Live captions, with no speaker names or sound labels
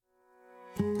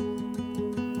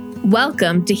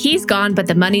Welcome to He's Gone, But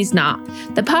the Money's Not,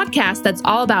 the podcast that's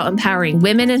all about empowering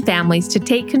women and families to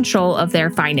take control of their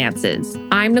finances.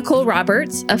 I'm Nicole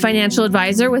Roberts, a financial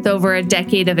advisor with over a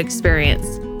decade of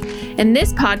experience. In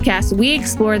this podcast, we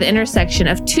explore the intersection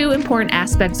of two important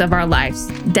aspects of our lives,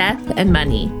 death and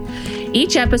money.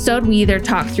 Each episode, we either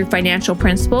talk through financial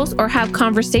principles or have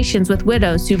conversations with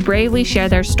widows who bravely share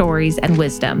their stories and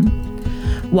wisdom.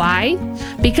 Why?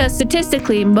 Because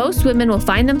statistically, most women will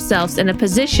find themselves in a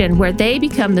position where they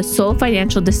become the sole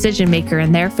financial decision maker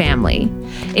in their family.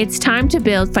 It's time to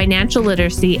build financial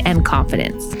literacy and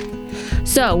confidence.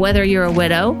 So whether you're a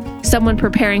widow, someone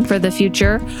preparing for the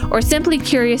future, or simply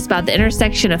curious about the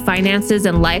intersection of finances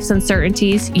and life's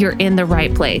uncertainties, you're in the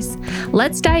right place.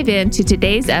 Let's dive into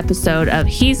today's episode of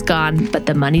He's Gone, But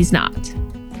the Money's Not.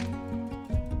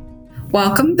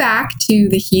 Welcome back to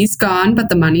the He's Gone, But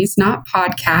the Money's Not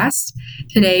podcast.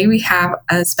 Today we have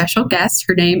a special guest.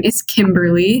 Her name is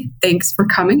Kimberly. Thanks for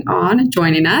coming on and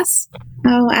joining us.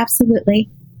 Oh, absolutely.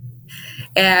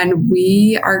 And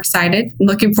we are excited,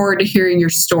 looking forward to hearing your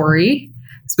story.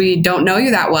 Because we don't know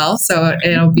you that well, so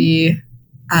it'll be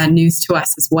news to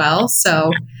us as well.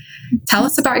 So tell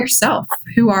us about yourself.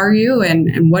 Who are you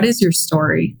and what is your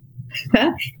story?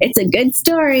 It's a good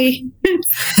story.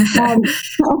 My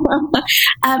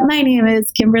name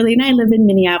is Kimberly and I live in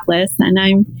Minneapolis and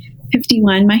I'm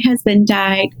 51. My husband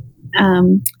died.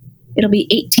 It'll be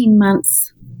 18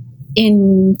 months.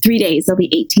 In 3 days, it'll be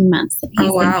 18 months.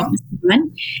 Oh, wow.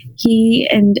 He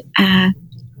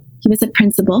was a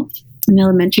principal, an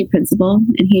elementary principal,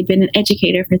 and he had been an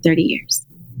educator for 30 years.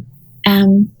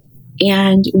 And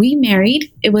we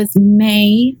married. It was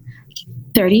May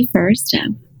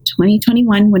 31st.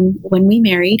 2021 when we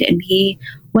married, and he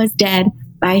was dead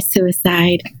by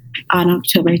suicide on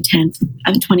October 10th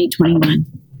of 2021.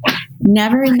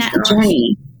 Never in that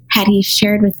journey had he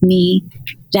shared with me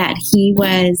that he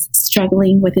was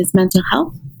struggling with his mental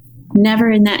health. Never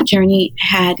in that journey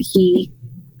had he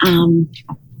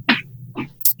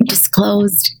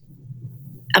disclosed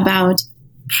about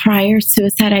prior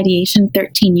suicide ideation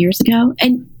 13 years ago.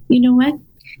 And you know what?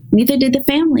 Neither did the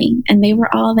family. And they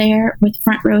were all there with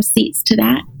front row seats to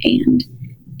that. And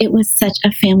it was such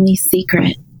a family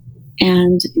secret.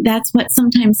 And that's what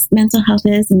sometimes mental health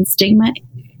is and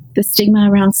the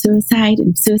stigma around suicide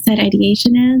and suicide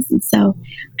ideation is. And so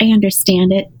I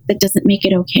understand it. That doesn't make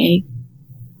it okay.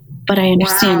 But I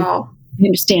understand Wow. it. I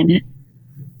understand it.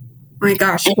 My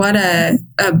gosh, what a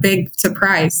big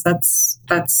surprise. That's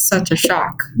such a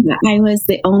shock. I was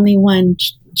the only one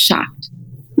shocked. I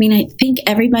mean, I think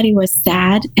everybody was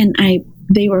sad, and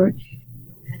they were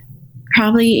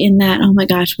probably in that, oh my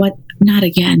gosh, what, not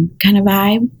again kind of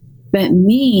vibe. But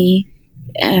me,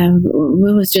 it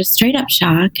was just straight up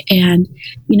shock. And,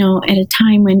 at a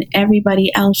time when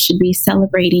everybody else should be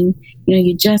celebrating,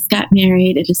 you just got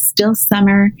married. It is still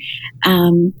summer,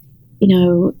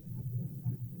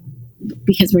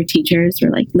 because we're teachers,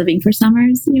 we're like living for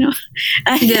summers, Yeah.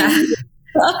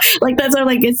 Like that's our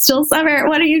it's still summer.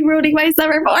 What are you ruining my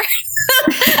summer for?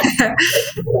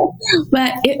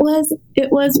 But it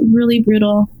was really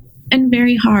brutal and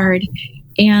very hard.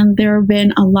 And there have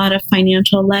been a lot of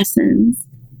financial lessons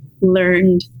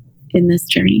learned in this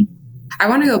journey. I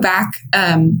want to go back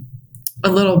a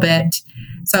little bit.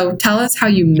 So tell us how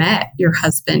you met your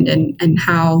husband and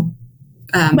how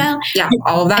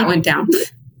all of that went down.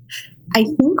 I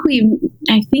think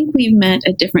we've met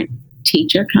at different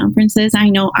teacher conferences. I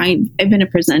know I've been a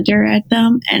presenter at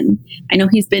them, and I know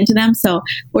he's been to them. So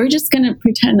we're just going to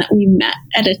pretend that we met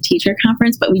at a teacher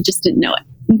conference, but we just didn't know it.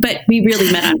 But we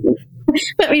really met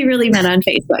on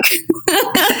Facebook.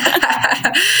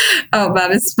 Oh, that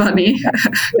is funny.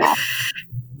 Yeah.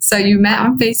 So you met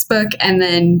on Facebook, and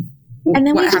then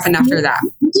what happened after that?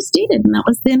 We just dated, and that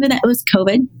was the end of that. It was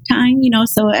COVID time,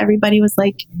 so everybody was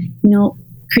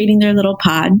creating their little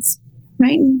pods,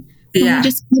 right? And yeah.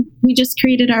 We just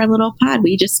created our little pod.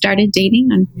 We just started dating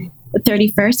on the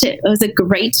 31st. It was a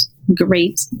great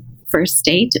first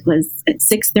date. It was at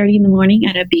 6:30 in the morning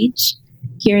at a beach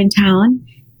here in town.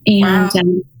 And, wow.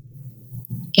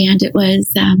 And it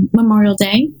was Memorial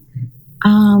Day.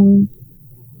 And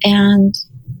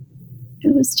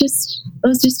it was just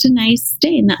a nice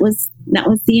day. And that was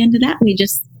the end of that. We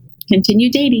just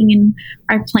continued dating, and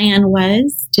our plan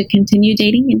was to continue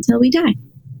dating until we die.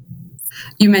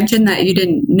 You mentioned that you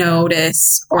didn't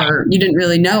notice, or you didn't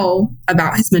really know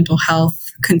about his mental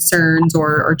health concerns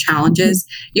or challenges.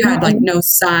 You had no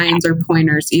signs or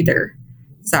pointers either.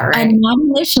 Is that right? Not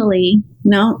initially.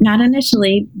 No, not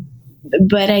initially.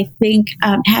 But I think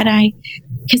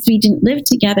because we didn't live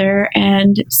together,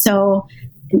 and so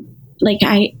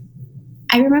I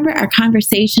I remember our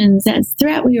conversations as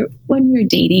throughout when we were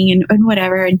dating and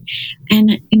whatever, and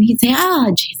he'd say,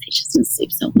 "Oh, geez, I just didn't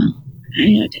sleep so well.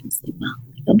 I didn't sleep well.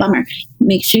 A bummer.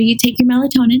 Make sure you take your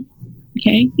melatonin.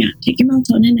 Okay, yeah, take your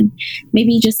melatonin, and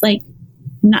maybe just like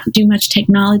not do much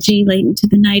technology late into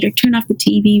the night, or turn off the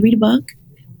TV, read a book.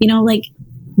 Like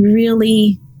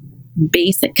really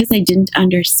basic, because I didn't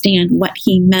understand what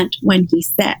he meant when he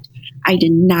said I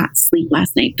did not sleep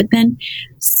last night. But then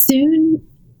soon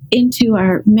into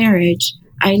our marriage,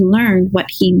 I learned what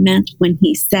he meant when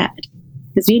he said,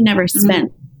 because we had never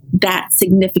spent that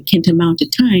significant amount of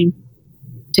time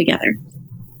together.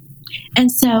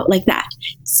 And so like that.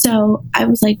 So I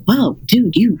was like, wow,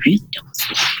 dude, you really don't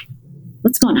sleep.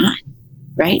 What's going on?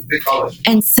 Right.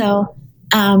 And so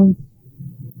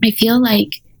I feel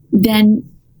like then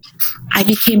I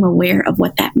became aware of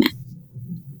what that meant.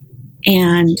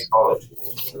 And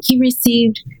he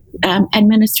received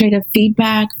administrative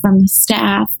feedback from the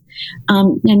staff.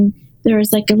 And there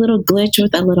was like a little glitch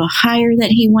with a little hire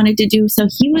that he wanted to do. So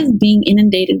he was being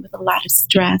inundated with a lot of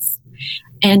stress.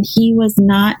 And he was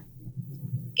not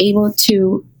able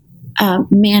to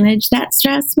manage that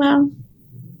stress well.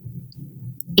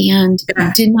 And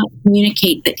did not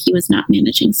communicate that he was not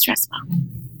managing stress well.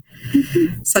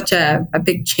 Such a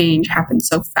big change happened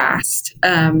so fast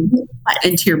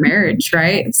into your marriage,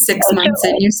 right? 6 months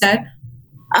in, you said?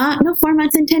 No, 4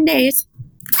 months and 10 days.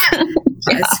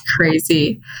 That's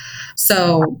crazy.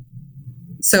 So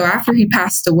after he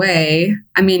passed away,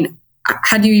 I mean,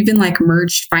 had you even like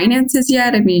merged finances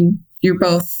yet? I mean, you're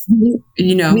both, we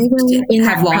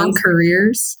have long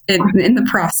careers in the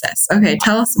process. Okay,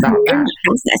 tell us about that.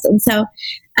 Process. And so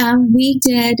we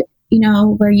did,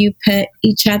 where you put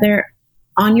each other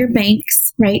on your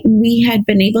banks, right? And we had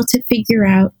been able to figure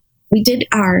out, we did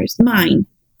my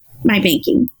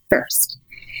banking first.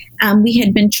 We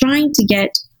had been trying to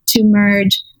get to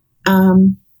merge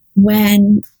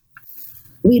when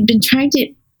we had been trying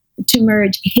to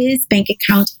merge his bank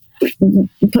account,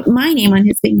 put my name on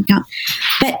his bank account.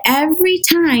 But every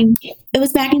time, it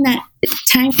was back in that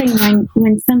time frame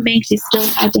when some banks, you still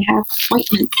had to have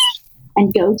appointments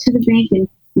and go to the bank and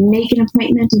make an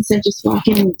appointment instead of just walk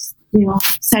in and,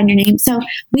 sign your name. So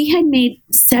we had made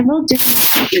several different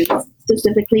appointments,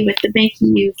 specifically with the bank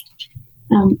he used,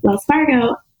 Wells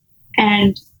Fargo,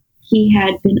 and he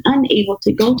had been unable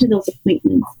to go to those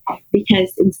appointments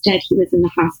because instead he was in the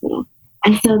hospital.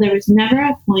 And so there was never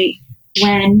a point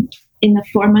when in the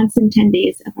 4 months and 10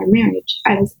 days of our marriage,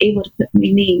 I was able to put my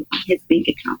name on his bank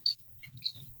account.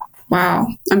 Wow.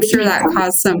 I'm sure that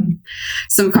caused some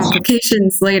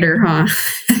complications later, huh?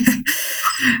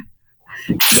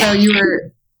 So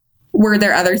were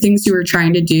there other things you were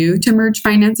trying to do to merge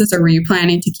finances, or were you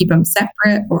planning to keep them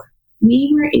separate? Or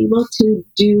we were able to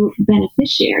do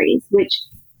beneficiaries, which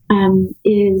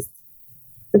is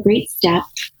a great step.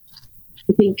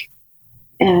 I think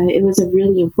it was a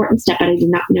really important step, but I did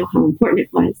not know how important it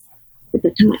was at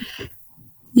the time.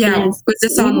 Yeah. And was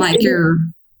this on like your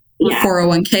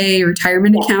 401k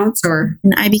retirement accounts, or?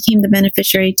 And I became the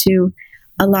beneficiary to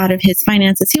a lot of his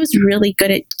finances. He was really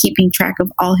good at keeping track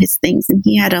of all his things, and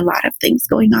he had a lot of things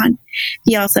going on.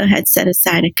 He also had set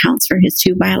aside accounts for his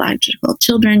 2 biological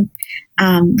children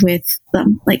with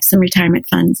like some retirement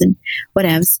funds and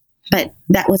whatevs. But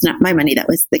that was not my money. That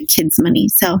was the kids' money.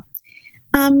 So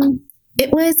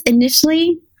it was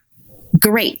initially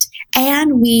great.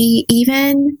 And we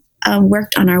even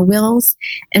worked on our wills,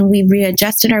 and we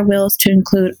readjusted our wills to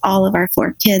include all of our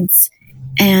 4 kids.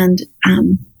 And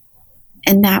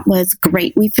that was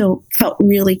great. We felt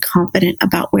really confident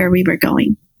about where we were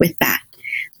going with that.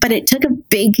 But it took a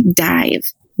big dive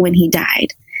when he died.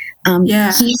 He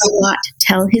did not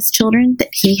tell his children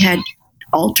that he had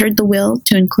altered the will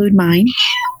to include mine.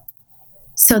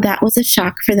 So that was a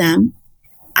shock for them.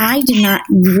 I did not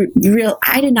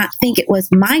think it was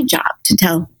my job to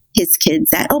tell his kids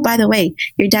that, oh, by the way,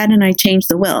 your dad and I changed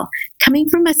the will. Coming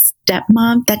from a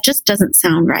stepmom, that just doesn't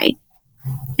sound right.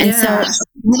 And so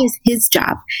that is his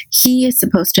job. He is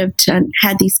supposed to have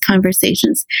had these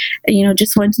conversations.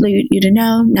 Just wanted you to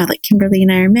know, now that Kimberly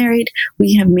and I are married,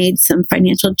 we have made some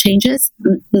financial changes.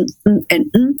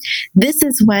 This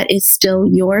is what is still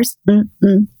yours.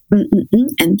 And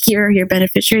here are your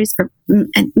beneficiaries for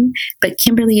but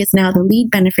Kimberly is now the lead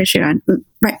beneficiary on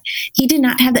right. He did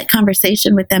not have that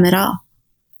conversation with them at all.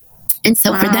 And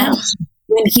so for them,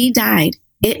 when he died,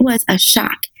 it was a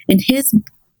shock. And his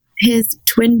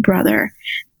twin brother,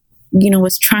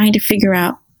 was trying to figure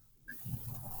out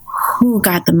who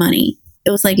got the money. It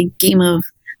was like a Game of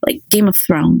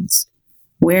Thrones.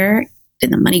 Where did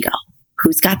the money go?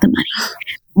 Who's got the money?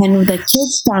 And the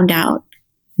kids found out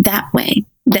that way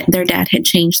that their dad had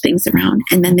changed things around,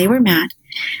 and then they were mad.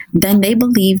 Then they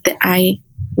believed that I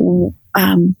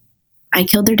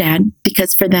killed their dad,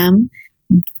 because for them,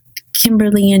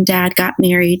 Kimberly and dad got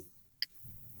married.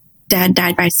 Dad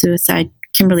died by suicide.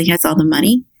 Kimberly has all the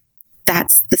money.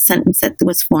 That's the sentence that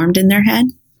was formed in their head.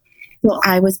 So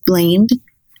I was blamed.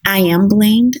 I am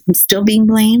blamed. I'm still being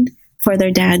blamed for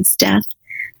their dad's death.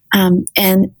 And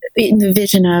in the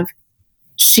vision of,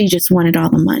 she just wanted all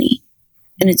the money.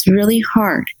 And it's really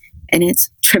hard, and it's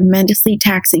tremendously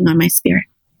taxing on my spirit.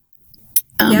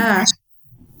 Yeah.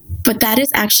 But that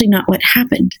is actually not what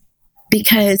happened,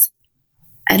 because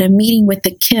at a meeting with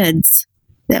the kids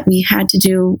that we had to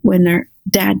do when their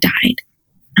dad died,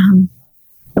 and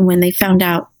when they found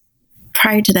out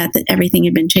prior to that everything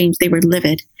had been changed, they were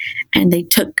livid, and it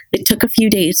took a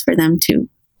few days for them to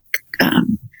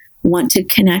want to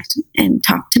connect and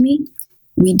talk to me.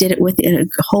 We did it with a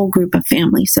whole group of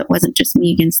family, so it wasn't just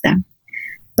me against them,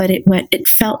 but it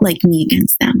felt like me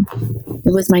against them.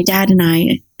 It was my dad and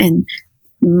I, and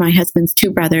my husband's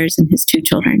 2 brothers and his 2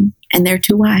 children and their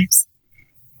 2 wives.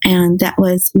 And that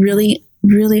was really,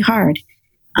 really hard.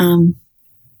 And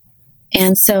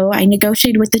so I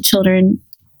negotiated with the children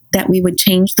that we would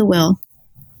change the will,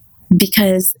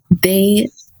 because they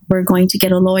were going to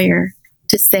get a lawyer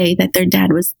to say that their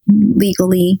dad was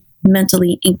legally,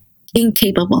 mentally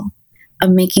incapable of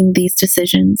making these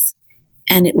decisions.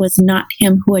 And it was not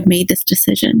him who had made this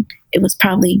decision. It was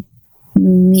probably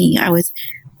me. I was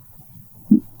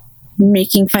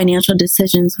making financial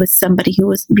decisions with somebody who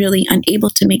was really unable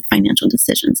to make financial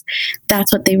decisions.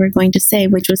 That's what they were going to say,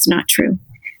 which was not true.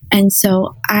 And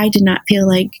so I did not feel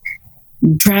like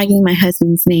dragging my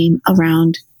husband's name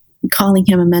around, calling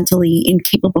him a mentally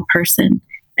incapable person.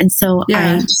 And so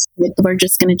we're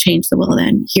just going to change the will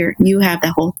then. Here you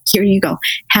go.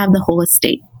 Have the whole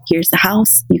estate. Here's the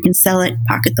house. You can sell it,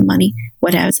 pocket the money,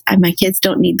 whatever. My kids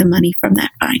don't need the money from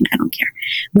that. Fine. I don't care.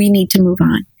 We need to move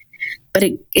on. But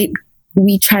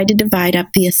we tried to divide up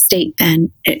the estate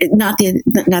then, not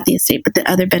the estate, but the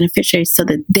other beneficiaries, so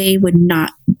that they would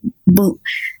not,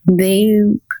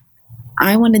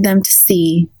 I wanted them to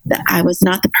see that I was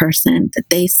not the person that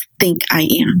they think I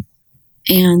am.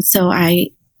 And so I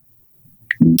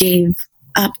gave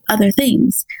up other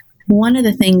things. One of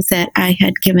the things that I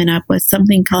had given up was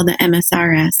something called the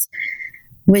MSRS,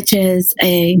 which is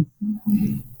a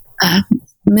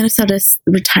Minnesota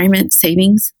retirement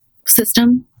savings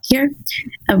system here.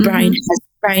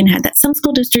 Brian had that. Some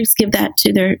school districts give that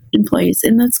to their employees.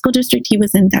 In the school district he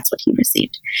was in, that's what he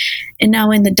received. And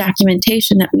now in the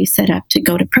documentation that we set up to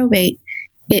go to probate,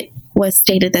 it was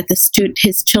stated that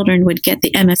his children would get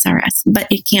the MSRS, but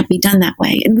it can't be done that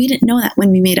way. And we didn't know that when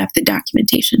we made up the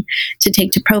documentation to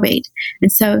take to probate.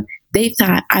 And so they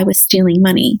thought I was stealing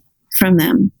money from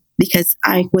them because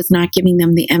I was not giving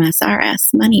them the MSRS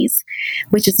monies,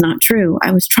 which is not true.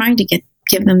 I was trying to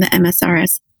give them the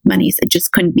MSRS monies. It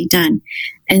just couldn't be done.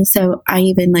 And so I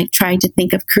even tried to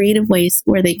think of creative ways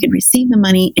where they could receive the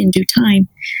money in due time,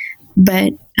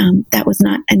 but that was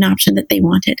not an option that they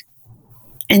wanted.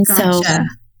 And so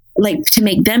to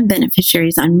make them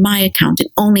beneficiaries on my account and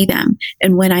only them.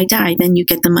 And when I die, then you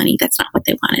get the money. That's not what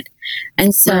they wanted.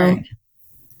 And so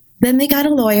then they got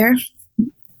a lawyer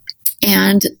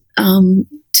and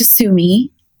to sue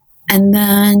me. And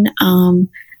then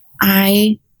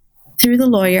through the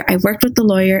lawyer, I worked with the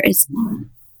lawyer as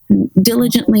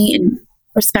diligently and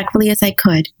respectfully as I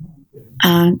could.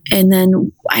 And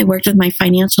then I worked with my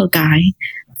financial guy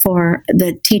for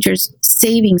the teacher's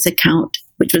savings account,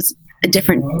 which was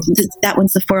that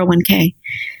one's the 401k.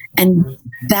 And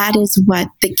that is what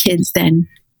the kids then,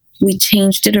 we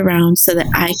changed it around so that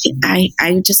I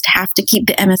just have to keep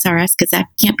the MSRS because that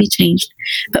can't be changed.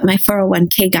 But my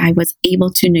 401k guy was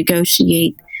able to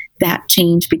negotiate that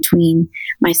change between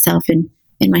myself and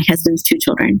my husband's 2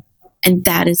 children. And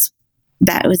that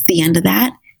was the end of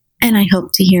that. And I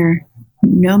hope to hear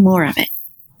no more of it.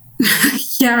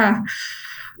 Yeah.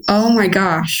 Oh my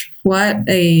gosh. What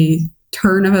a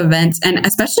turn of events. And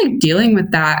especially dealing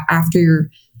with that after your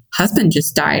husband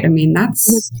just died. I mean,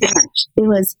 it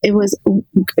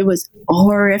was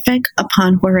horrific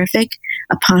upon horrific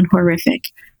upon horrific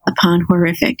upon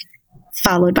horrific,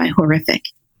 followed by horrific.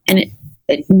 And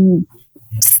it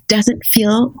doesn't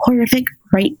feel horrific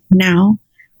right now,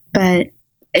 but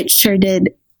it sure did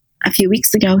a few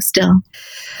weeks ago still.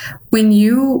 When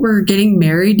you were getting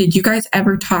married, did you guys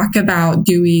ever talk about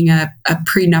doing a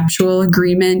prenuptial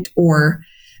agreement? Or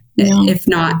no. If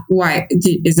not, why?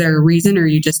 Is there a reason, or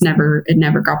it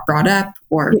never got brought up?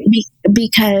 Or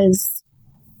because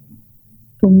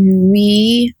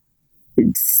we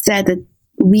said that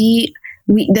we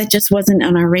that just wasn't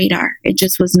on our radar. It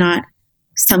just was not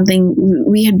something.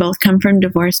 We had both come from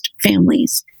divorced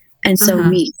families. And so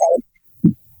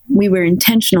we were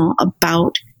intentional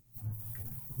about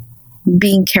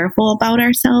being careful about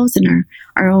ourselves and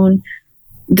our own,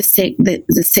 the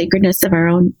sacredness of our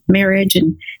own marriage,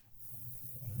 and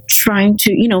trying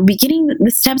to, beginning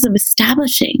the steps of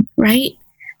establishing, right?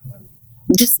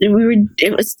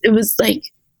 It was like,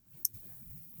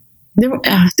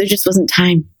 there just wasn't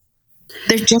time.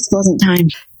 There just wasn't time.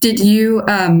 Did you,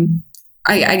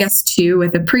 I guess too,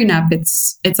 with a prenup,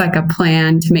 it's like a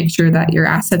plan to make sure that your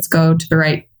assets go to the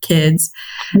right kids.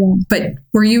 Yeah. But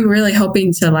were you really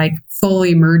hoping to like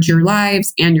fully merge your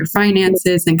lives and your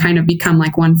finances and kind of become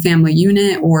like one family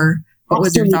unit, or what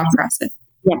was your thought process?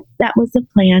 Yeah, that was the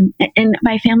plan. And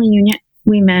by family unit,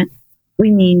 we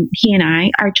mean he and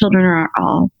I, our children are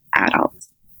all adults.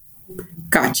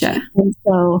 Gotcha. And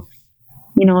so,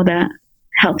 the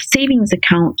health savings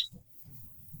account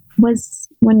was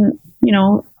when,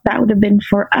 that would have been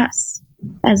for us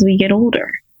as we get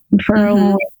older. And for our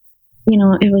own,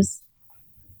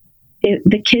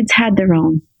 the kids had their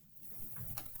own.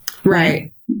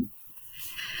 Right.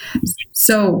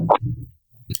 So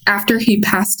after he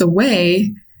passed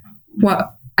away,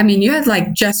 you had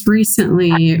like just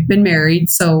recently been married.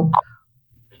 So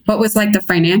what was like the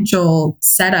financial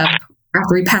setup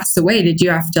after he passed away? Did you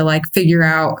have to like figure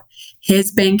out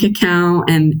his bank account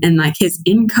and like his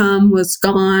income was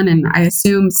gone? And I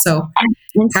assume so.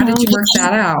 How did you work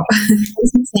that out? It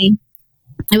was insane.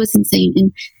 It was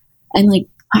insane. And like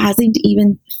pausing to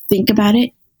even think about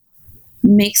it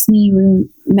makes me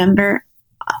remember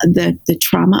the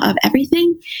trauma of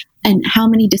everything and how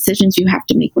many decisions you have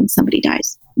to make when somebody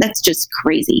dies. That's just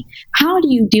crazy. How do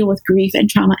you deal with grief and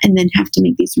trauma and then have to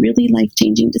make these really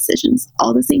life-changing decisions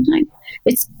all at the same time?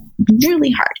 It's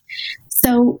really hard.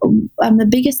 So the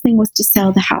biggest thing was to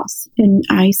sell the house, and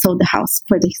I sold the house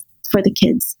for the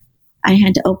kids. I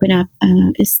had to open up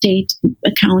an estate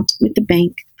account with the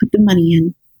bank, put the money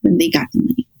in, and they got the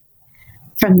money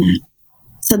from that.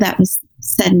 So that was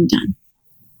said and done.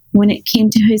 When it came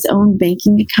to his own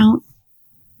banking account,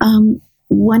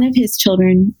 one of his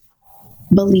children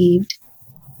believed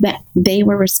that they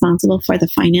were responsible for the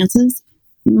finances.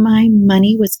 My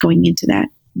money was going into that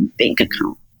bank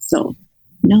account. So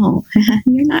no,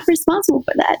 you're not responsible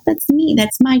for that. That's me.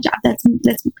 That's my job.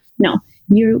 No,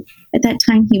 you, at that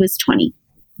time he was 20.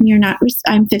 You're not,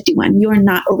 I'm 51. You are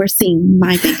not overseeing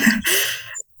my bank account.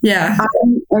 Yeah. Have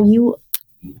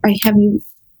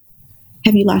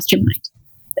you lost your mind?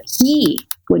 But he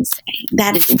would say,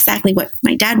 that is exactly what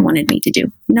my dad wanted me to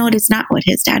do. No, it is not what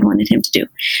his dad wanted him to do.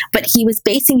 But he was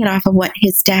basing it off of what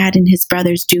his dad and his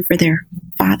brothers do for their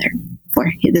father,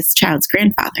 for this child's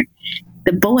grandfather.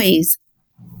 The boys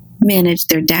manage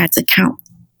their dad's account.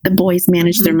 The boys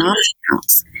manage their mom's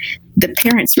accounts. The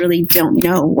parents really don't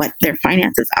know what their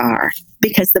finances are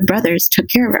because the brothers took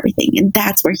care of everything. And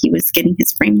that's where he was getting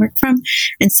his framework from.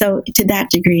 And so to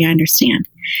that degree, I understand.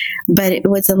 But it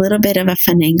was a little bit of a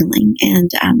finagling.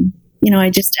 And,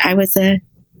 I was a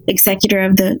executor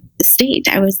of the estate.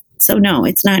 No,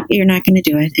 it's not, you're not going to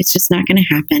do it. It's just not going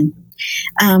to happen.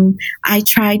 I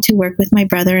tried to work with my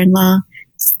brother-in-law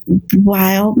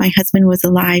while my husband was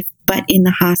alive, but in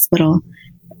the hospital,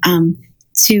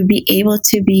 to be able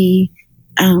to be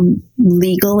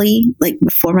legally, like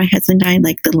before my husband died,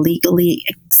 like the legally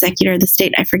executor of the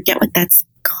estate. I forget what that's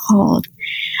called.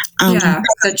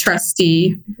 The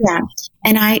trustee. Yeah.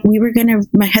 And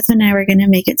my husband and I were going to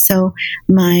make it so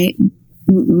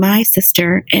my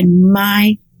sister and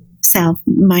myself,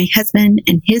 my husband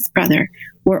and his brother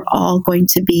were all going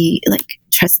to be like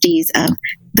trustees of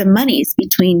the monies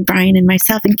between Brian and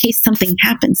myself in case something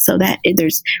happens, so that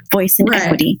there's voice and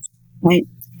equity, right?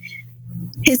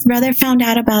 His brother found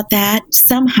out about that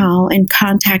somehow and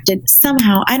contacted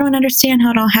somehow. I don't understand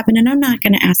how it all happened, and I'm not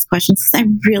going to ask questions because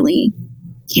I really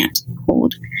can't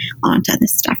hold on to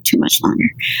this stuff too much longer.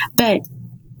 But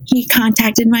he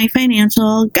contacted my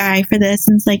financial guy for this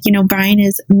and it's like, Brian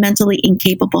is mentally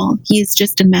incapable. He is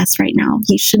just a mess right now.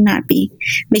 He should not be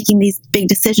making these big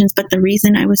decisions. But the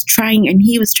reason I was trying and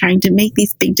he was trying to make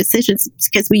these big decisions is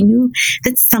because we knew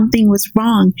that something was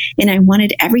wrong. And I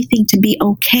wanted everything to be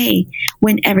okay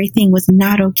when everything was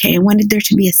not okay. I wanted there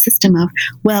to be a system of,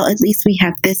 well, at least we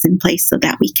have this in place so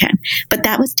that we can. But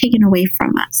that was taken away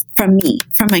from us, from me,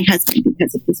 from my husband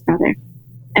because of his brother.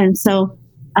 And so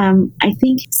I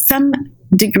think some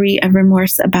degree of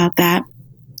remorse about that,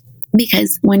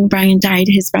 because when Brian died,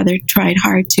 his brother tried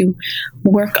hard to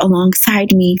work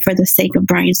alongside me for the sake of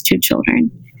Brian's two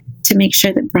children to make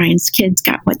sure that Brian's kids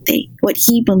got what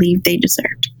he believed they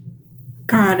deserved.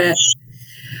 Got it.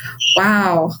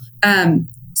 Wow.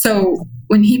 So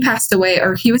when he passed away,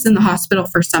 or he was in the hospital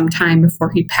for some time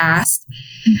before he passed,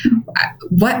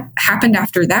 what happened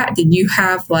after that? Did you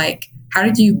have how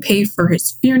did you pay for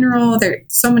his funeral? There,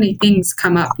 so many things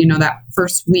come up, that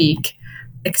first week.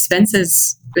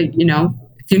 Expenses,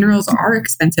 funerals are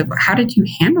expensive. How did you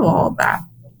handle all of that?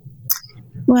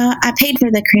 Well, I paid for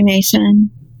the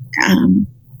cremation.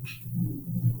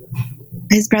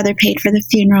 His brother paid for the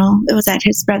funeral. It was at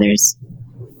his brother's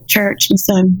church. And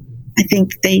so I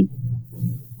think they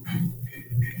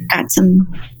got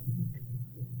some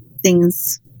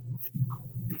things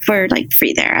for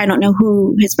free there. I don't know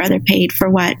who his brother paid for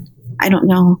what. I don't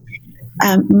know.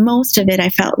 Most of it I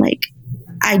felt like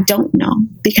I don't know,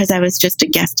 because I was just a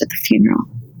guest at the funeral.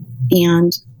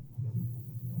 And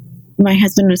my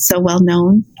husband was so well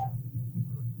known,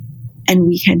 and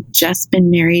we had just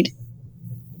been married,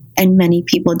 and many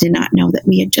people did not know that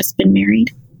we had just been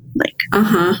married.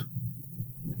 Because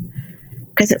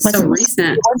it wasn't so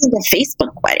recent. It wasn't a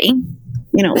Facebook wedding.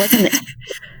 It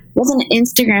wasn't an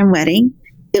Instagram wedding.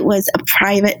 It was a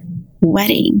private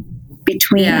wedding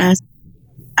between us.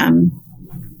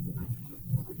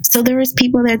 So there was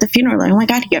people there at the funeral like, oh my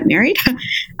God, he got married.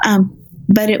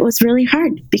 But it was really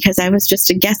hard because I was just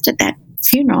a guest at that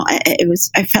funeral.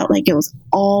 I felt like it was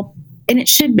all, and it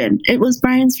should have been. It was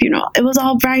Brian's funeral. It was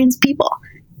all Brian's people.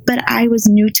 But I was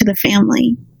new to the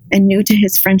family and new to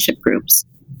his friendship groups.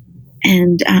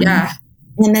 And and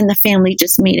then the family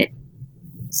just made it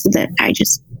so that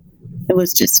it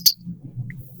was just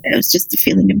the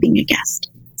feeling of being a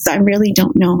guest. So I really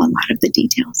don't know a lot of the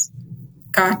details.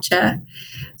 Gotcha.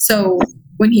 So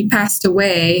when he passed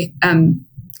away,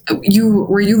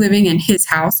 were you living in his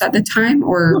house at the time,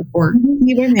 or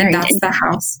we were married? And that's the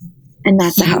house, and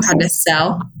that's the house you had to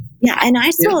sell. Yeah, and I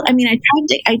still. I mean, I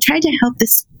tried to help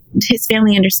his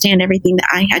family understand everything that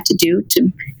I had to do to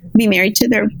be married to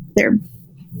their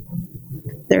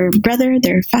brother,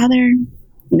 their father.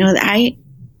 I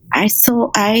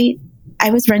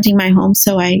was renting my home,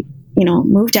 so I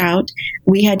moved out.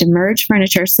 We had to merge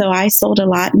furniture, so I sold a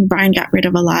lot, and Brian got rid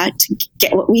of a lot to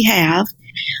get what we have.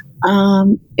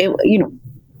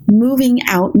 Moving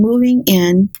out, moving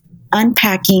in,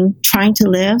 unpacking, trying to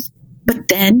live. But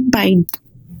then by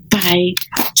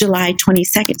July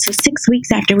 22nd, so 6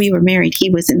 weeks after we were married,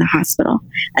 he was in the hospital.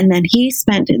 And then he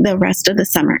spent the rest of the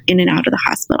summer in and out of the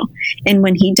hospital. And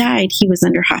when he died, he was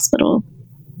under hospital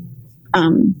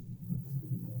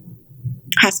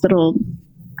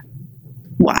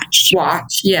watch.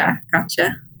 Yeah,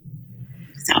 gotcha.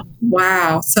 So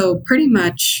wow. So pretty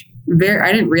much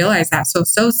I didn't realize that.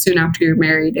 So soon after you're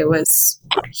married,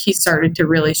 he started to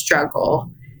really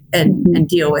struggle and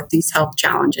deal with these health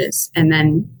challenges. And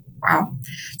then, wow.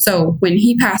 So when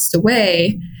he passed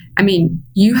away, I mean,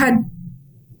 you had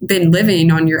been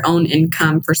living on your own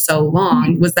income for so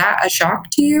long. Was that a shock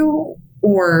to you,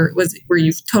 or were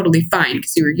you totally fine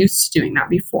because you were used to doing that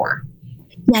before?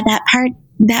 Yeah,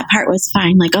 that part was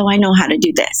fine. Like, oh, I know how to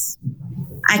do this.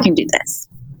 I can do this.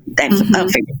 I'll figure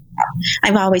it out.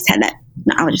 I've always had that,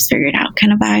 I'll just figure it out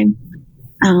kind of vibe.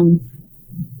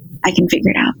 I can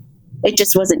figure it out. It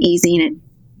just wasn't easy, and it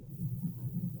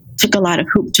took a lot of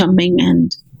hoop jumping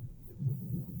and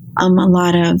a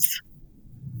lot of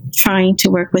trying to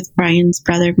work with Brian's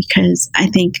brother, because I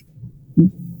think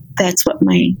that's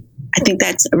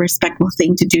a respectful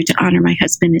thing to do to honor my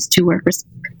husband, is to work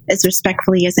as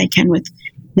respectfully as I can with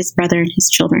his brother and his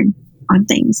children on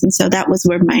things. And so that was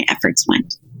where my efforts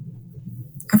went.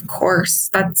 Of course,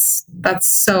 that's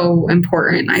so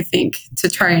important, I think, to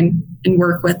try and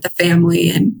work with the family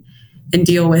and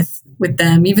deal with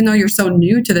them, even though you're so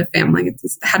new to the family. It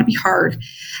had to be hard.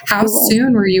 How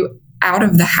soon were you out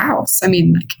of the house? I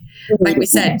mean, like we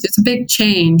said, it's a big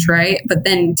change, right? But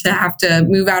then to have to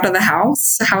move out of the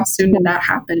house, how soon did that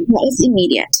happen? It was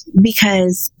immediate,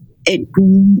 because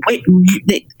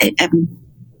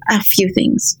a few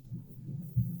things.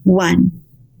 One,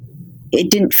 it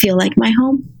didn't feel like my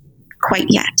home quite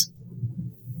yet,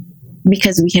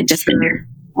 because we had just been married,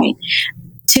 right?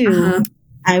 Two,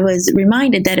 I was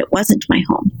reminded that it wasn't my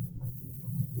home.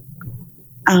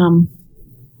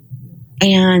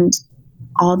 And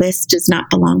all this does not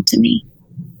belong to me.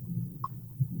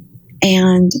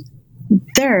 And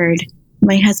third,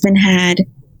 my husband had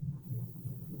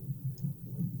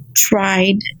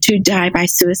tried to die by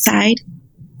suicide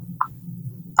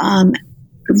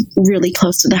really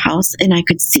close to the house, and I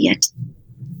could see it.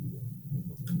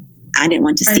 I didn't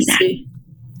want to see that.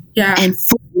 Yeah. And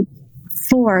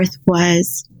fourth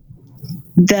was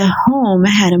the home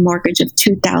had a mortgage of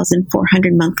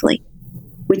 $2,400 monthly,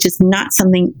 which is not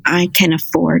something I can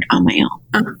afford on my own.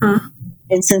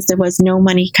 And since there was no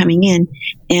money coming in,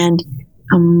 and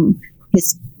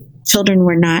his children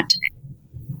were not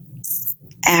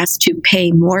asked to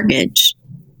pay mortgage,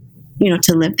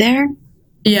 to live there,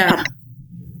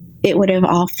 it would have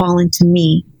all fallen to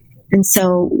me. And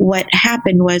so what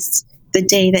happened was the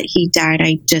day that he died,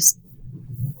 I just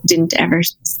didn't ever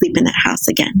sleep in that house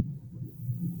again.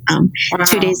 Wow.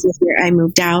 2 days later, I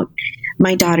moved out.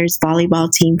 My daughter's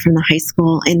volleyball team from the high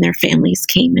school and their families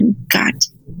came and got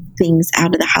things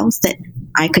out of the house that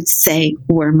I could say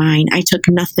were mine. I took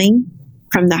nothing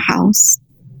from the house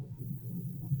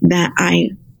that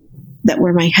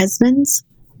were my husband's,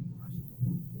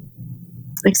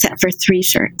 except for 3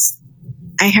 shirts.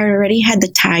 I had already had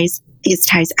his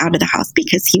ties out of the house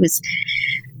because he was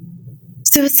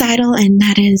suicidal, and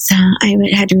that is, I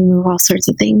had to remove all sorts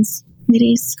of things,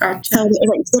 ladies. Gotcha. So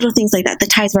like little things like that. The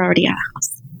ties were already out of the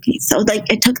house. Okay, so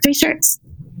like it took 3 shirts,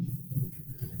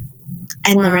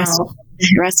 and Wow.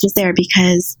 the rest was there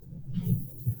because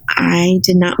I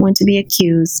did not want to be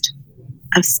accused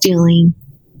of stealing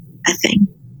a thing.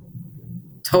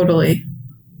 Totally.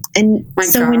 And My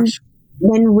so gosh.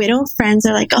 when widow friends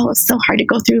are like, "Oh, it's so hard to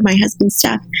go through my husband's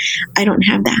stuff," I don't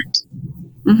have that.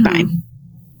 Mhm. Bye.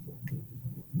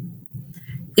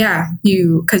 Yeah,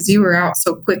 because you were out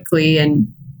so quickly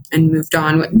and moved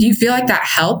on. Do you feel like that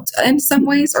helped in some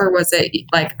ways, or was it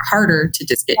like harder to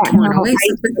just get torn away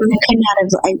so quickly?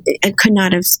 I could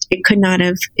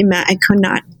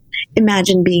not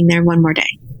imagine being there one more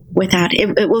day without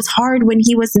it. It was hard when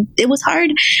he wasn't. It was hard.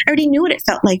 I already knew what it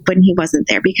felt like when he wasn't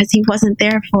there, because he wasn't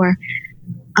there for,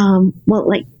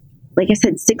 like I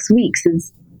said, 6 weeks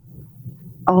is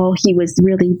all he was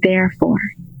really there for.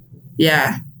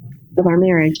 Yeah. Of our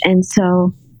marriage. And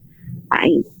so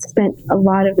I spent a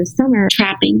lot of the summer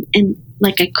trapping, and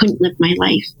like I couldn't live my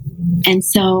life. And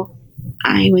so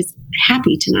I was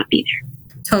happy to not be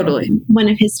there. Totally. One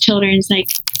of his children's, like,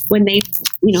 when they,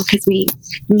 because we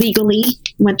legally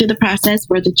went through the process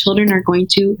where the children are going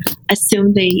to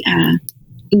assume the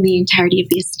entirety of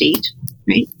the estate,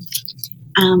 right?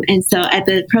 And so at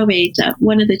the probate,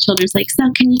 one of the children's like, "So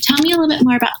can you tell me a little bit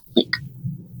more about, like,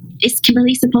 is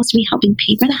Kimberly supposed to be helping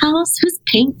pay for the house? Who's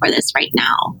paying for this right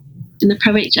now?" And the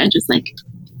probate judge was like,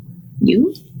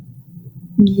 You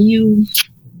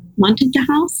wanted the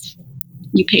house?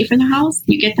 You pay for the house?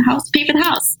 You get the house? Pay for the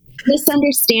house.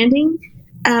 Misunderstanding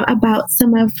about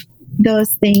some of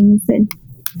those things. And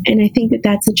I think that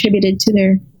that's attributed to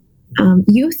their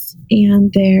youth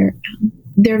and their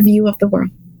view of the world.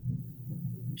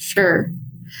 Sure.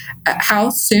 How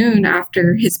soon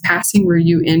after his passing were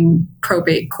you in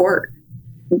probate court?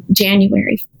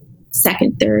 January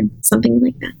 2nd, 3rd, something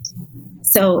like that.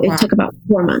 So it took about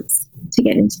 4 months to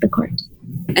get into the court.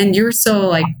 And you were still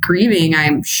like grieving,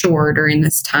 I'm sure, during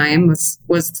this time.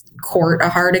 Was court a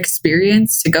hard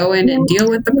experience to go in and deal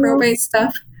with the probate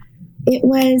stuff? It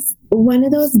was one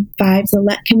of those vibes of,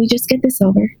 can we just get this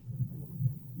over?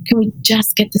 Can we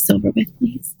just get this over with,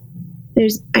 please?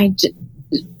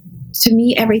 To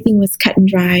me, everything was cut and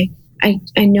dry. I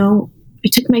know I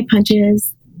took my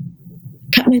punches,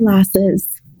 cut my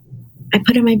losses. I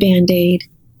put on my Band-Aid.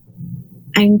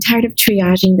 I'm tired of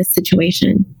triaging the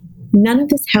situation. None of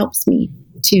this helps me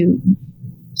to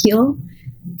heal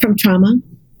from trauma.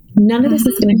 None of this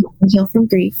is going to help me heal from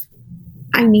grief.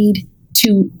 I need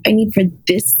for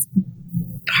this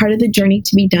part of the journey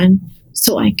to be done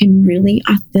so I can really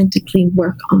authentically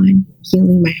work on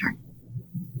healing my heart.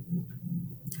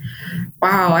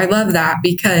 Wow, I love that,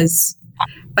 because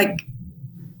like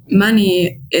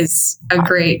money is a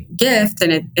great gift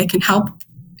and it can help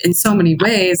in so many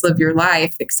ways, live your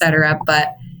life, etc.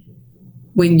 But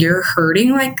when you're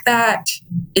hurting like that,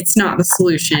 it's not the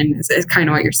solution. It's kind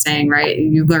of what you're saying, right?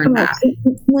 You learn that.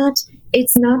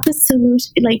 It's not the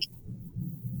solution. Like,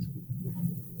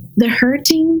 the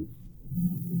hurting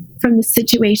from the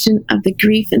situation of the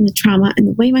grief and the trauma and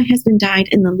the way my husband died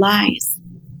and the lies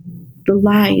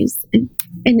and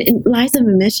lies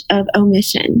of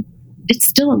omission. It's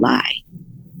still a lie.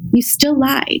 You still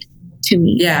lied to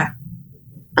me. Yeah.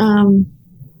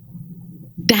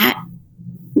 That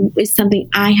is something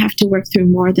I have to work through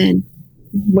more than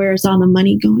where's all the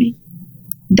money going.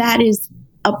 That is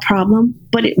a problem,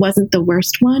 but it wasn't the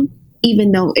worst one,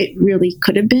 even though it really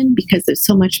could have been, because there's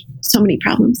so many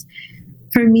problems.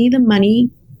 For me, the money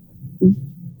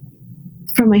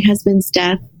from my husband's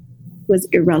death was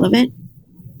irrelevant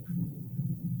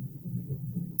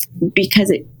because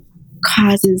it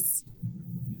causes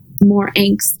more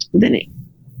angst than it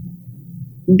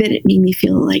made me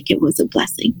feel like it was a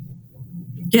blessing.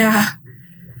 Yeah.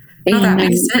 No, that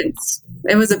makes sense.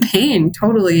 It was a pain,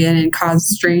 totally, and it caused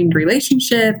strained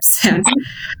relationships. And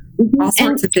all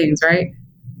sorts of things, right?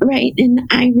 Right. And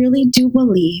I really do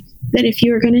believe that if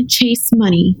you're going to chase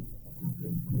money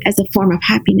as a form of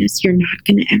happiness, you're not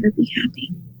going to ever be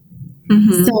happy.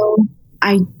 Mm-hmm. So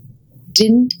I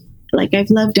didn't, I've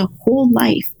lived a whole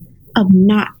life of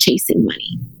not chasing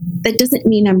money. That doesn't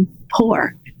mean I'm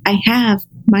poor. I have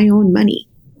my own money.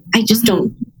 I just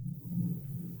don't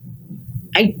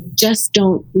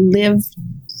live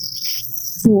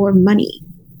for money.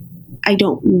 I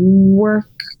don't work.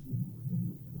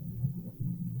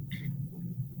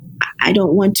 I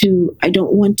don't want to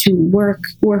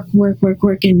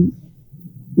work and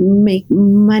make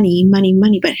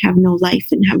money, but have no life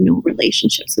and have no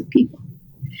relationships with people.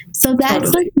 So that's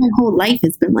Totally. my whole life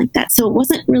has been like that. So it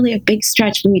wasn't really a big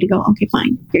stretch for me to go, okay,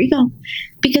 fine, here you go.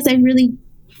 Because I really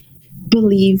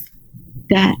believe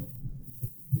that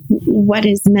what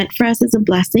is meant for us as a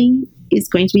blessing is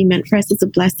going to be meant for us as a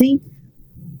blessing.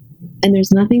 And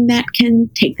there's nothing that can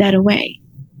take that away.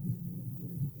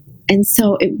 And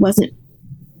so it was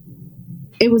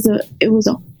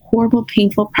a horrible,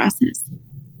 painful process.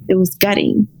 It was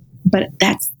gutting, but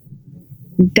that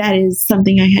is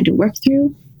something I had to work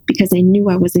through because I knew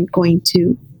I wasn't going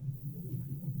to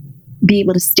be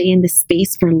able to stay in this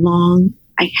space for long.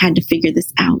 I had to figure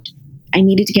this out. I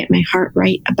needed to get my heart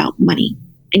right about money.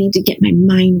 I needed to get my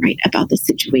mind right about the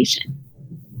situation.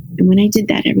 And when I did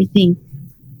that, everything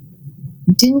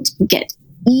didn't get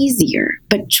easier,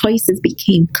 but choices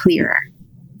became clearer.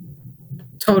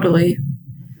 Totally.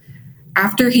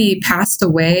 After he passed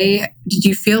away, did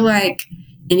you feel like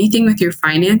anything with your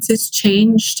finances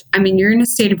changed? I mean, you're in a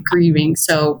state of grieving,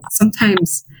 so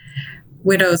sometimes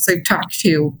widows I've talked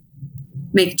to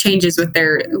make changes with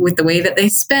the way that they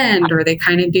spend, or they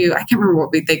kind of do. I can't remember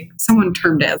what someone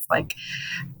termed it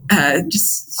as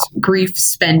just grief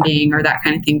spending or that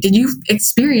kind of thing. Did you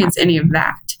experience any of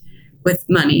that with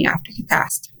money after he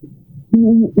passed?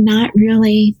 Not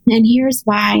really. And here's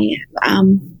why.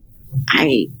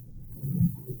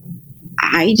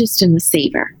 I just am a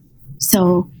saver.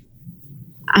 So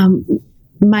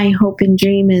my hope and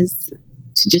dream is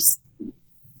to just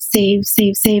save.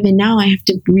 And now I have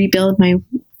to rebuild my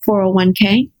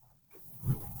 401k.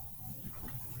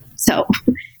 So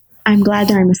I'm glad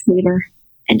that I'm a saver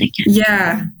and I can.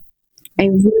 Yeah.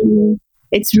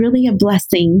 It's really a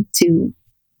blessing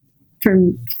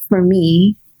for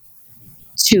me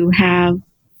to have,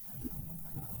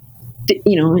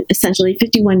 essentially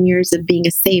 51 years of being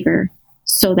a saver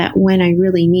so that when I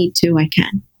really need to, I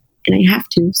can. And I have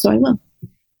to, so I will.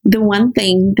 The one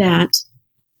thing that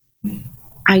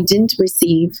I didn't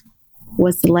receive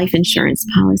was the life insurance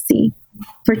policy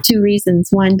for two reasons.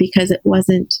 One, because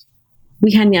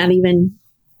we had not even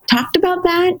talked about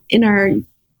that in our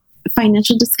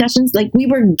financial discussions. Like we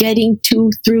were getting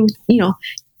through,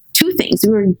 two things.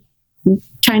 We were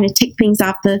trying to tick things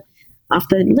off the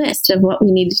list of what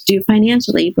we needed to do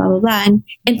financially, blah, blah, blah.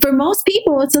 And for most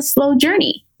people, it's a slow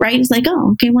journey, right? It's like,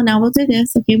 oh, okay, well, now we'll do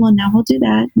this. Okay, well, now we'll do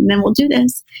that. And then we'll do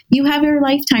this. You have your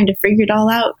lifetime to figure it all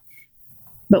out,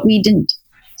 but we didn't.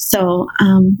 So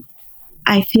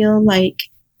I feel like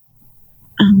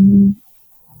in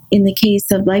the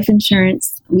case of life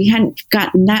insurance, we hadn't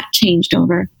gotten that changed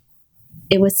over.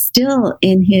 It was still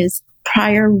in his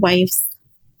prior wife's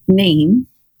name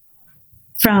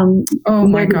from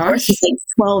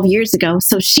 12 years ago.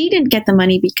 So she didn't get the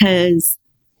money because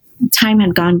time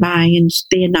had gone by and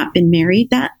they had not been married.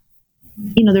 That,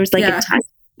 there was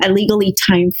a legally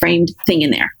time framed thing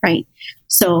in there, right?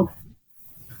 So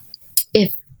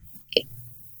if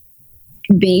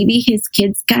maybe his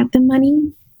kids got the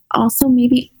money, also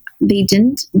maybe they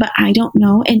didn't, but I don't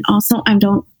know. And also I'm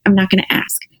not going to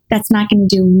ask. That's not going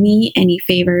to do me any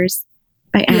favors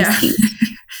by asking. Yeah.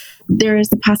 There is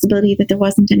the possibility that there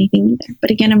wasn't anything either.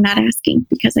 But again, I'm not asking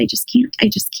because I just can't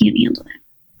handle that.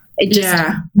 I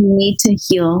need to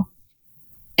heal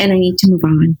and I need to move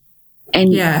on.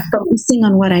 And focusing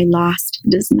on what I lost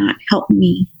does not help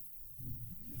me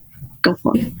go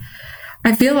forward.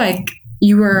 I feel like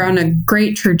you were on a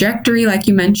great trajectory, like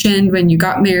you mentioned, when you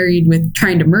got married, with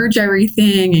trying to merge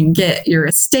everything and get your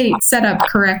estate set up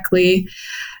correctly.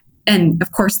 And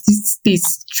of course,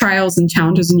 these trials and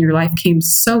challenges in your life came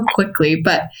so quickly.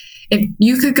 But if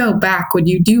you could go back, would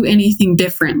you do anything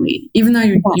differently? Even though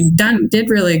you've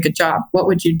did really a good job, what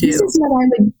would you do? This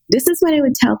is what I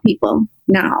would tell people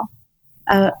now.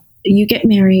 You get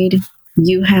married,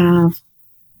 you have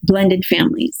blended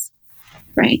families,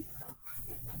 right?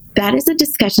 That is a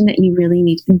discussion that you really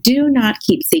need. Do not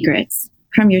keep secrets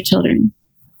from your children.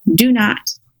 Do not.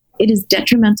 It is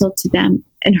detrimental to them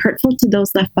and hurtful to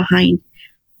those left behind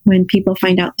when people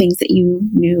find out things that you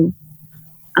knew.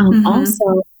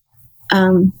 Also,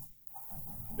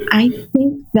 I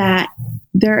think that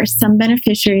there are some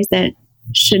beneficiaries that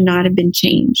should not have been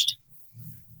changed.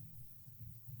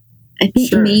 I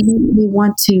think maybe we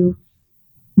want to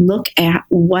look at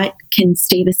what can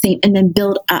stay the same and then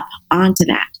build up onto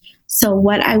that. So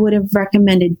what I would have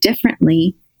recommended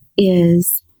differently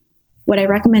is,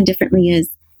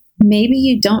 maybe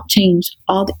you don't change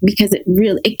because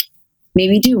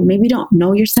maybe you do, maybe you don't.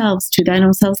 Know yourselves, to thine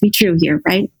own selves be true here,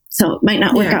 right? So it might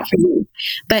not work out for you.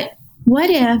 But what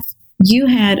if you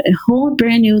had a whole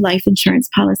brand new life insurance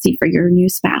policy for your new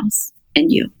spouse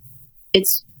and you?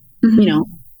 It's,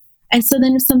 and so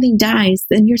then if something dies,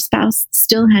 then your spouse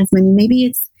still has money.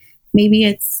 Maybe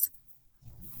it's,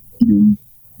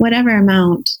 whatever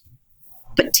amount,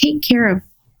 but take care of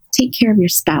your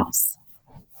spouse.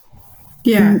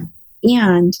 Yeah.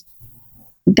 And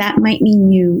that might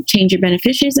mean you change your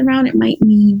beneficiaries around. It might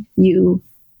mean you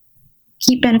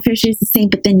keep beneficiaries the same,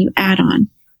 but then you add on.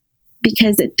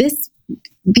 Because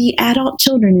the adult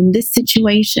children in this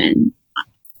situation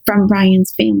from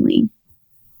Brian's family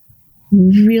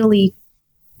really,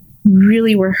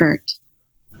 really were hurt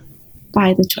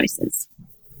by the choices.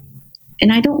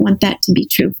 And I don't want that to be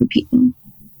true for people.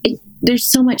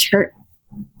 There's so much hurt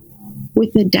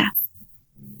with the death,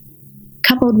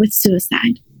 coupled with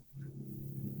suicide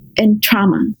and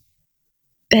trauma,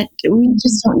 that we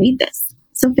just don't need this.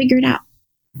 So figure it out.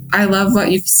 I love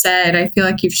what you've said. I feel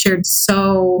like you've shared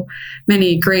so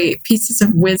many great pieces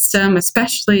of wisdom,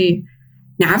 especially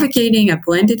navigating a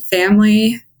blended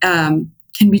family can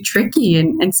be tricky.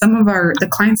 And some of the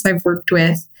clients I've worked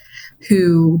with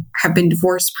who have been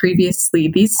divorced previously,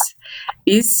 these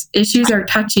issues are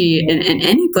touchy in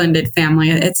any blended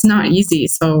family. It's not easy.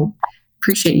 So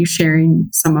appreciate you sharing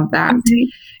some of that. Mm-hmm.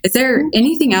 Is there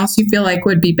anything else you feel like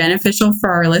would be beneficial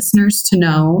for our listeners to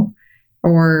know,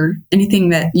 or anything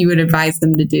that you would advise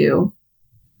them to do?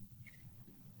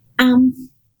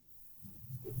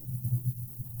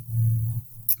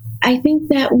 I think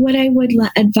that what I would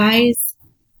advise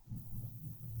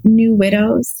new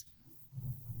widows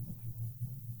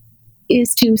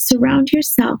is to surround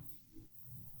yourself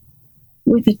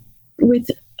with a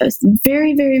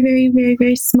very, very, very, very,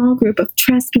 very small group of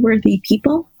trustworthy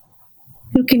people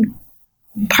who can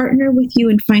partner with you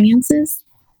in finances,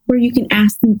 where you can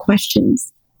ask them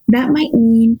questions. That might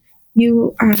mean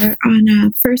you are on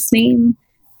a first name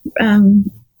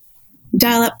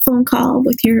dial-up phone call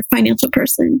with your financial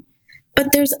person.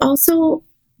 But there's also,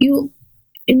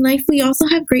 in life, we also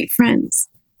have great friends.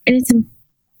 And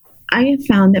I have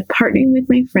found that partnering with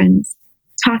my friends,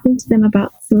 talking to them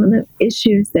about some of the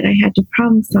issues that I had to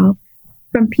problem solve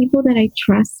from people that I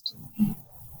trust,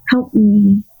 helped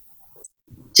me.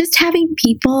 Just having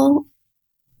people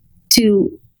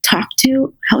to talk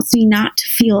to helps me not to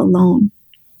feel alone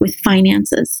with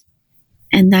finances.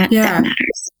 And that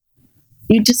matters.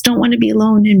 You just don't want to be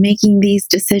alone in making these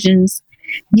decisions.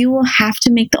 You will have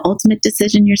to make the ultimate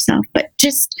decision yourself, but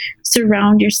just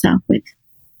surround yourself with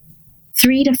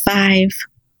 3 to 5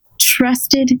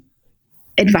 trusted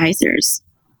advisors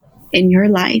in your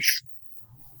life,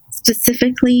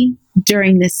 specifically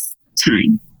during this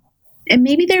time. And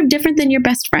maybe they're different than your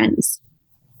best friends.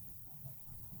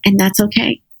 And that's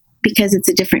okay, because it's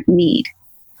a different need.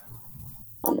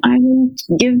 I will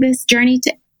give this journey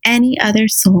to any other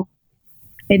soul.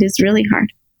 It is really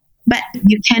hard, but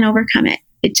you can overcome it.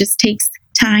 It just takes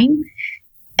time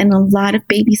and a lot of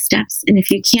baby steps. And if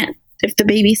the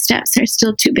baby steps are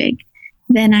still too big,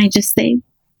 then I just say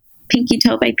pinky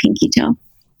toe by pinky toe.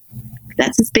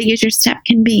 That's as big as your step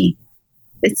can be.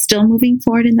 It's still moving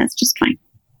forward, and that's just fine.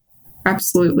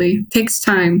 Absolutely. It takes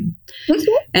time.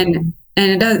 Mm-hmm.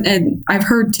 And it does, and I've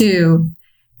heard too,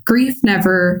 grief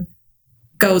never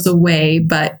goes away,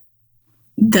 but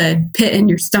the pit in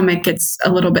your stomach gets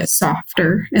a little bit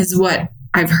softer, is what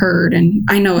I've heard. And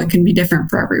I know it can be different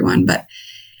for everyone, but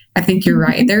I think you're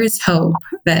right. There is hope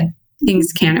that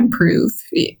things can improve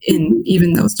in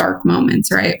even those dark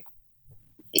moments, right?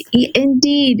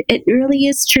 Indeed, it really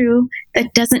is true.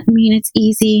 That doesn't mean it's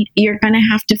easy. You're going to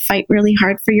have to fight really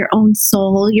hard for your own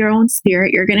soul, your own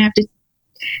spirit. You're going to have to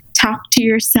talk to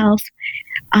yourself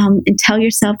and tell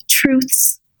yourself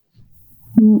truths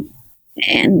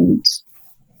and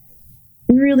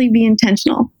really be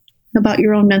intentional about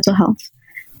your own mental health.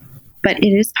 But it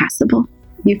is possible.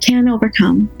 You can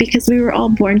overcome, because we were all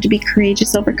born to be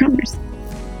courageous overcomers.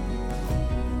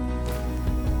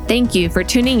 Thank you for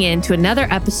tuning in to another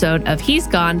episode of He's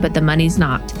Gone, But the Money's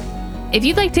Not. If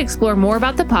you'd like to explore more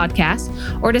about the podcast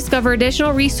or discover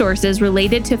additional resources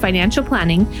related to financial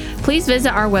planning, please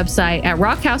visit our website at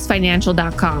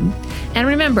rockhousefinancial.com. And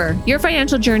remember, your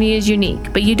financial journey is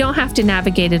unique, but you don't have to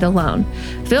navigate it alone.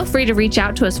 Feel free to reach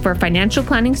out to us for financial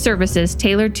planning services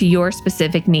tailored to your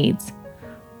specific needs.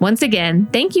 Once again,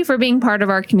 thank you for being part of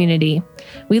our community.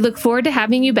 We look forward to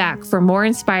having you back for more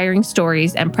inspiring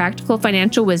stories and practical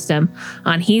financial wisdom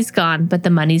on He's Gone, but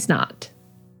the Money's Not.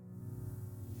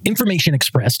 Information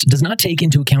expressed does not take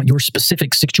into account your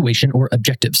specific situation or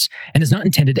objectives and is not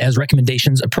intended as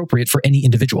recommendations appropriate for any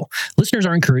individual. Listeners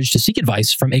are encouraged to seek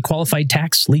advice from a qualified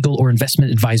tax, legal, or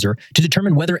investment advisor to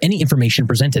determine whether any information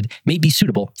presented may be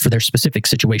suitable for their specific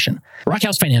situation.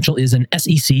 Rockhouse Financial is an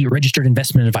SEC registered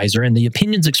investment advisor, and the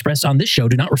opinions expressed on this show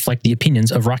do not reflect the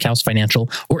opinions of Rockhouse Financial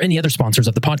or any other sponsors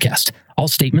of the podcast. All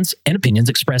statements and opinions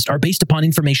expressed are based upon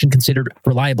information considered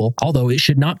reliable, although it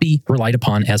should not be relied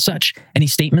upon as such. Any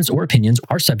statements or opinions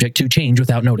are subject to change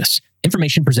without notice.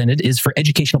 Information presented is for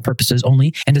educational purposes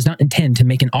only and does not intend to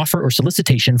make an offer or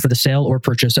solicitation for the sale or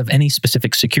purchase of any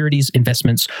specific securities,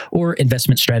 investments, or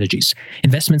investment strategies.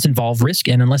 Investments involve risk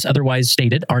and, unless otherwise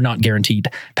stated, are not guaranteed.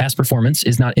 Past performance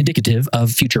is not indicative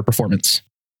of future performance.